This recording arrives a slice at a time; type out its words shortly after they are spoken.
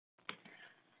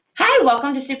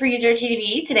welcome to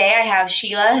SuperuserTV. Today I have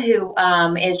Shilla, who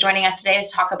is joining us today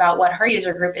to talk about what her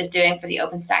user group is doing for the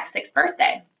OpenStack 6th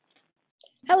birthday.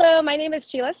 Hello, my name is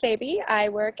Shilla Saebi. I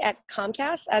work at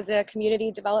Comcast as a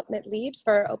community development lead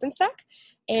for OpenStack,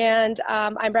 and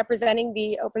I'm representing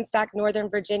the OpenStack Northern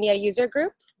Virginia user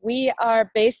group. We are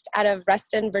based out of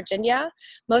Reston, Virginia.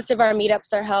 Most of our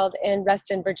meetups are held in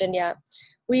Reston, Virginia.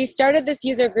 We started this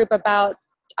user group about,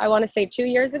 I want to say 2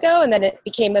 years ago, and then it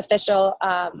became official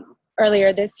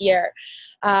earlier this year.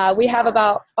 We have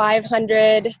about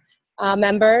 500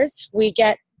 members. We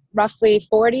get roughly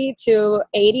 40 to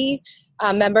 80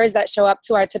 members that show up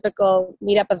to our typical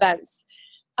meetup events.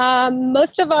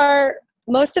 Most of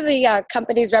the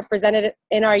companies represented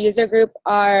in our user group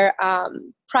are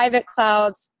private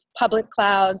clouds, public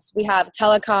clouds. We have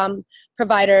telecom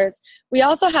providers. We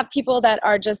also have people that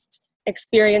are just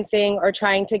experiencing or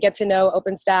trying to get to know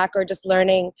OpenStack, or just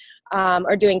learning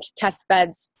or doing test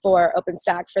beds for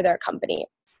OpenStack for their company.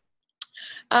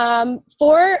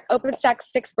 For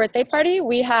OpenStack's 6th birthday party,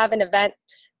 we have an event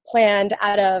planned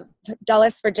out of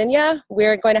Dulles, Virginia.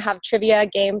 We're going to have trivia,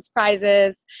 games,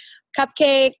 prizes,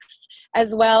 cupcakes,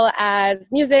 as well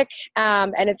as music,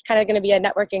 and it's kind of going to be a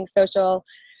networking social,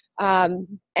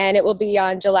 and it will be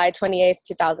on July 28th,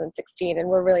 2016, and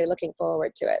we're really looking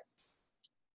forward to it.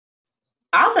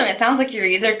 Awesome. It sounds like your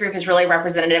user group is really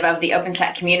representative of the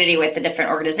OpenStack community with the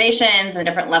different organizations and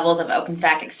different levels of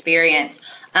OpenStack experience.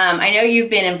 I know you've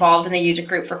been involved in the user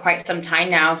group for quite some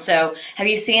time now, so have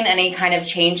you seen any kind of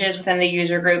changes within the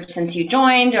user group since you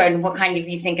joined, or what kind of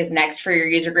you think is next for your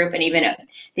user group and even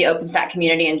the OpenStack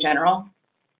community in general?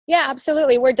 Yeah,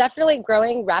 absolutely. We're definitely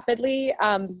growing rapidly.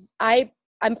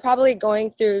 I'm probably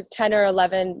going through 10 or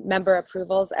 11 member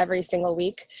approvals every single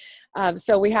week.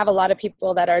 So we have a lot of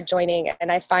people that are joining,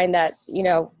 and I find that,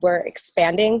 we're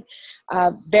expanding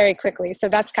very quickly. So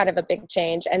that's kind of a big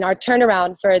change. And our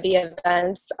turnaround for the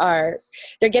events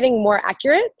they're getting more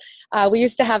accurate. We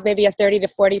used to have maybe a 30 to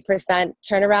 40%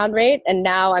 turnaround rate, and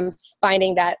now I'm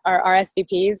finding that our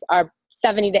RSVPs are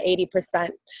 70 to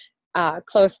 80%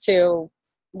 close to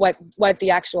what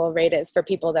the actual rate is for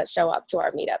people that show up to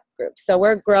our meetup group. So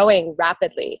we're growing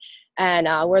rapidly, and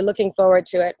we're looking forward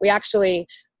to it.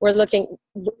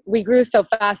 We grew so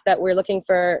fast that we're looking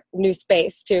for new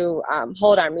space to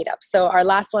hold our meetups. So our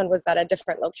last one was at a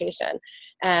different location,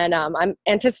 and I'm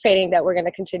anticipating that we're going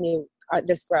to continue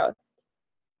this growth.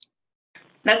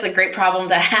 That's a great problem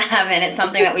to have, and it's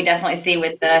something that we definitely see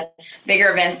with the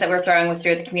bigger events that we're throwing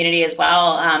through the community as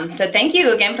well. So thank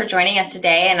you again for joining us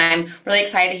today, and I'm really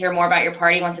excited to hear more about your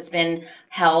party once it's been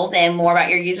held, and more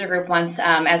about your user group once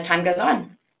as time goes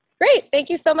on. Great. Thank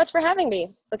you so much for having me.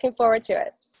 Looking forward to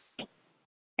it.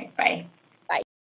 Thanks. Bye.